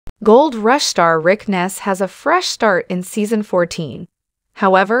Gold Rush star Rick Ness has a fresh start in Season 14.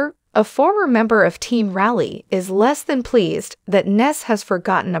 However, a former member of Team Rally is less than pleased that Ness has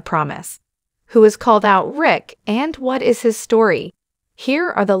forgotten a promise. Who has called out Rick and what is his story? Here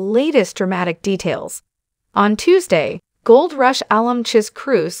are the latest dramatic details. On Tuesday, Gold Rush alum Chris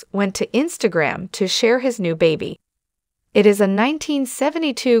Cruz went to Instagram to share his new baby. It is a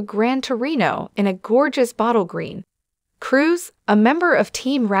 1972 Gran Torino in a gorgeous bottle green. Cruz, a member of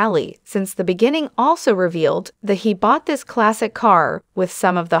Team Rally since the beginning, also revealed that he bought this classic car with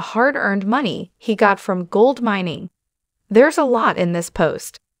some of the hard-earned money he got from gold mining. There's a lot in this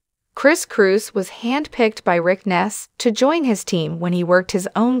post. Chris Cruz was handpicked by Rick Ness to join his team when he worked his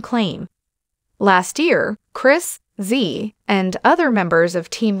own claim. Last year, Chris, Z, and other members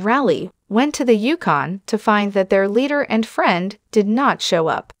of Team Rally went to the Yukon to find that their leader and friend did not show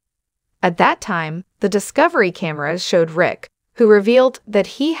up. At that time, the Discovery cameras showed Rick, who revealed that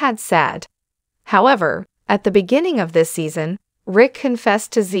he had SAD. However, at the beginning of this season, Rick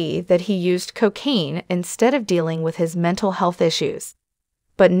confessed to Z that he used cocaine instead of dealing with his mental health issues.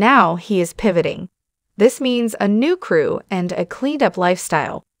 But now he is pivoting. This means a new crew and a cleaned-up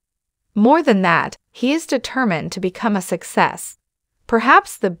lifestyle. More than that, he is determined to become a success.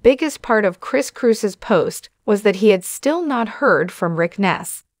 Perhaps the biggest part of Chris Cruz's post was that he had still not heard from Rick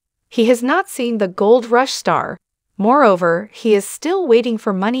Ness. He has not seen the Gold Rush star. Moreover, he is still waiting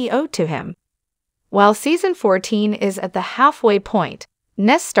for money owed to him. While Season 14 is at the halfway point,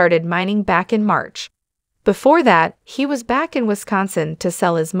 Ness started mining back in March. Before that, he was back in Wisconsin to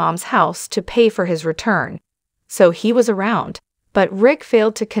sell his mom's house to pay for his return. So he was around, but Rick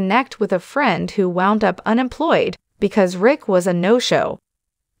failed to connect with a friend who wound up unemployed because Rick was a no-show.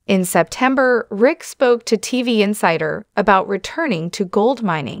 In September, Rick spoke to TV Insider about returning to gold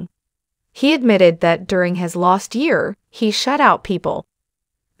mining. He admitted that during his lost year, he shut out people.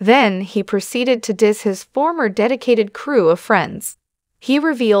 Then he proceeded to diss his former dedicated crew of friends. He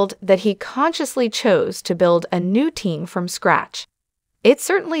revealed that he consciously chose to build a new team from scratch. It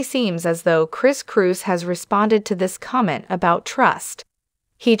certainly seems as though Chris Cruz has responded to this comment about trust.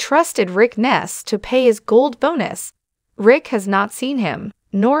 He trusted Rick Ness to pay his gold bonus. Rick has not seen him,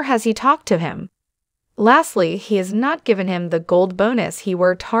 nor has he talked to him. Lastly, he has not given him the gold bonus he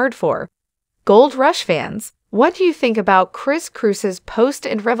worked hard for. Gold Rush fans, what do you think about Chris Cruz's post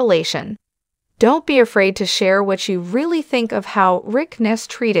and revelation? Don't be afraid to share what you really think of how Rick Ness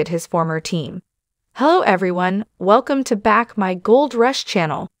treated his former team. Hello everyone, welcome to back my Gold Rush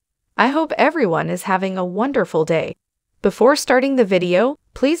channel. I hope everyone is having a wonderful day. Before starting the video,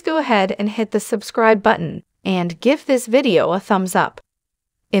 please go ahead and hit the subscribe button and give this video a thumbs up.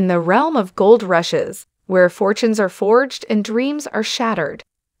 In the realm of gold rushes, where fortunes are forged and dreams are shattered,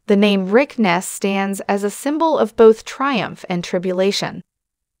 the name Rick Ness stands as a symbol of both triumph and tribulation.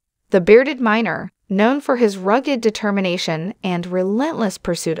 The bearded miner, known for his rugged determination and relentless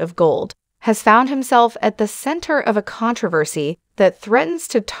pursuit of gold, has found himself at the center of a controversy that threatens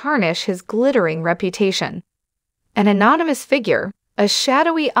to tarnish his glittering reputation. An anonymous figure, a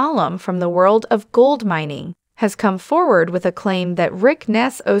shadowy alum from the world of gold mining, has come forward with a claim that Rick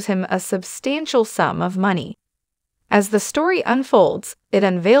Ness owes him a substantial sum of money. As the story unfolds, it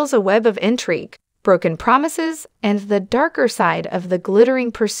unveils a web of intrigue, broken promises, and the darker side of the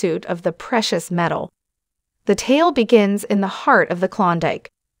glittering pursuit of the precious metal. The tale begins in the heart of the Klondike,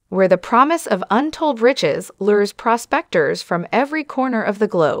 where the promise of untold riches lures prospectors from every corner of the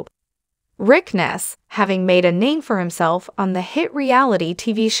globe. Rick Ness, having made a name for himself on the hit reality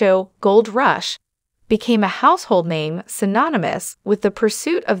TV show Gold Rush, became a household name synonymous with the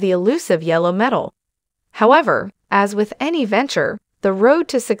pursuit of the elusive yellow metal. However, as with any venture, the road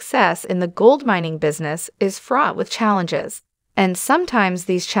to success in the gold mining business is fraught with challenges, and sometimes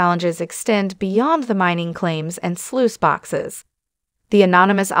these challenges extend beyond the mining claims and sluice boxes. The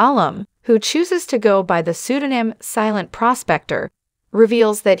anonymous alum, who chooses to go by the pseudonym Silent Prospector,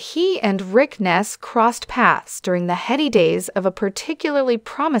 reveals that he and Rick Ness crossed paths during the heady days of a particularly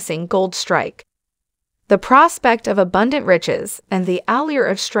promising gold strike. The prospect of abundant riches and the allure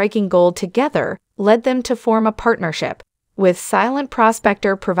of striking gold together led them to form a partnership, with Silent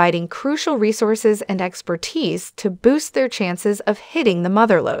Prospector providing crucial resources and expertise to boost their chances of hitting the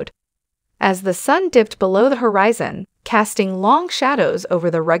motherlode. As the sun dipped below the horizon, casting long shadows over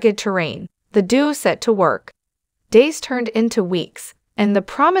the rugged terrain, the duo set to work. Days turned into weeks, and the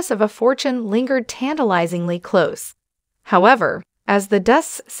promise of a fortune lingered tantalizingly close. However, as the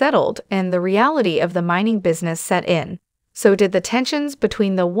dust settled and the reality of the mining business set in, so did the tensions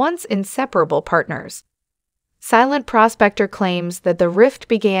between the once inseparable partners. Silent Prospector claims that the rift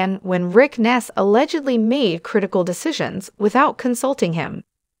began when Rick Ness allegedly made critical decisions without consulting him.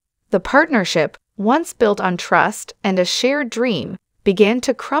 The partnership, once built on trust and a shared dream, began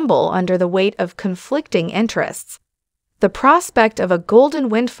to crumble under the weight of conflicting interests. The prospect of a golden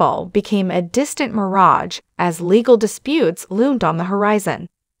windfall became a distant mirage as legal disputes loomed on the horizon.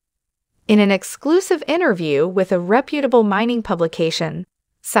 In an exclusive interview with a reputable mining publication,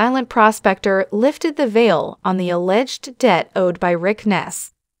 Silent Prospector lifted the veil on the alleged debt owed by Rick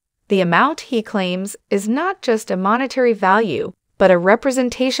Ness. The amount, he claims, is not just a monetary value, but a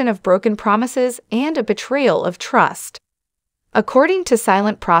representation of broken promises and a betrayal of trust. According to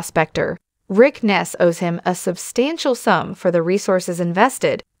Silent Prospector, Rick Ness owes him a substantial sum for the resources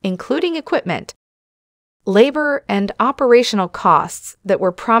invested, including equipment, labor, and operational costs that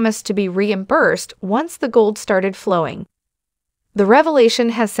were promised to be reimbursed once the gold started flowing. The revelation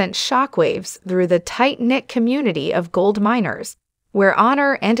has sent shockwaves through the tight-knit community of gold miners, where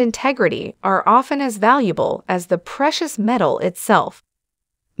honor and integrity are often as valuable as the precious metal itself.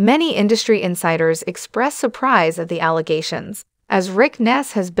 Many industry insiders express surprise at the allegations, as Rick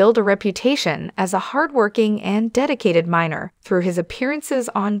Ness has built a reputation as a hardworking and dedicated miner through his appearances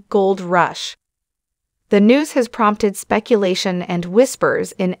on Gold Rush. The news has prompted speculation and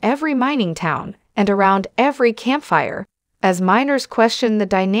whispers in every mining town and around every campfire, as miners question the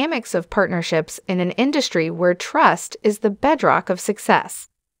dynamics of partnerships in an industry where trust is the bedrock of success.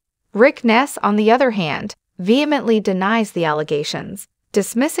 Rick Ness, on the other hand, vehemently denies the allegations,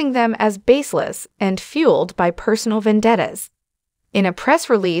 dismissing them as baseless and fueled by personal vendettas. In a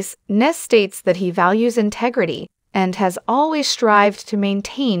press release, Ness states that he values integrity and has always strived to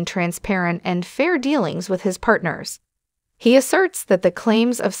maintain transparent and fair dealings with his partners. He asserts that the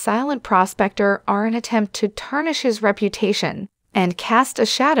claims of Silent Prospector are an attempt to tarnish his reputation and cast a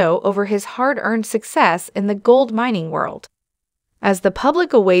shadow over his hard-earned success in the gold mining world. As the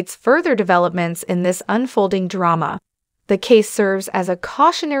public awaits further developments in this unfolding drama, the case serves as a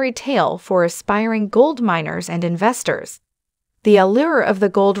cautionary tale for aspiring gold miners and investors. The allure of the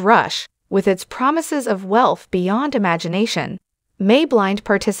gold rush, with its promises of wealth beyond imagination, may blind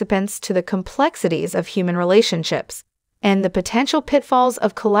participants to the complexities of human relationships and the potential pitfalls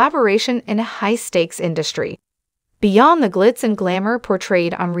of collaboration in a high-stakes industry. Beyond the glitz and glamour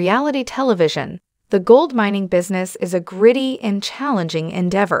portrayed on reality television, the gold mining business is a gritty and challenging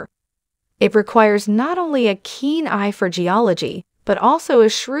endeavor. It requires not only a keen eye for geology, but also a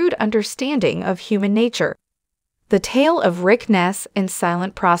shrewd understanding of human nature. The tale of Rick Ness and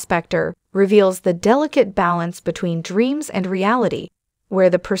Silent Prospector reveals the delicate balance between dreams and reality, where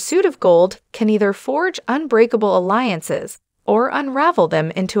the pursuit of gold can either forge unbreakable alliances or unravel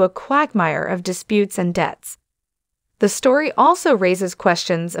them into a quagmire of disputes and debts. The story also raises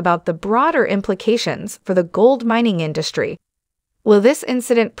questions about the broader implications for the gold mining industry. Will this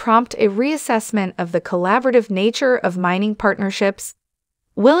incident prompt a reassessment of the collaborative nature of mining partnerships?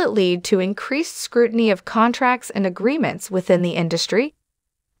 Will it lead to increased scrutiny of contracts and agreements within the industry?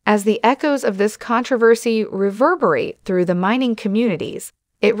 As the echoes of this controversy reverberate through the mining communities,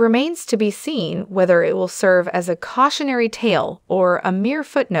 it remains to be seen whether it will serve as a cautionary tale or a mere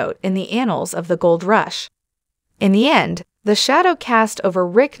footnote in the annals of the gold rush. In the end, the shadow cast over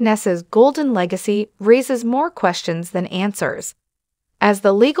Rick Ness's golden legacy raises more questions than answers. As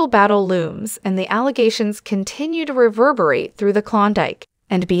the legal battle looms and the allegations continue to reverberate through the Klondike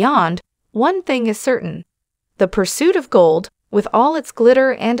and beyond, one thing is certain: the pursuit of gold, with all its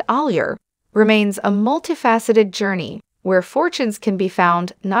glitter and allure, remains a multifaceted journey where fortunes can be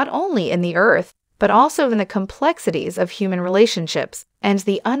found not only in the earth, but also in the complexities of human relationships and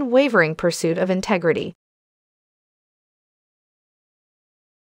the unwavering pursuit of integrity.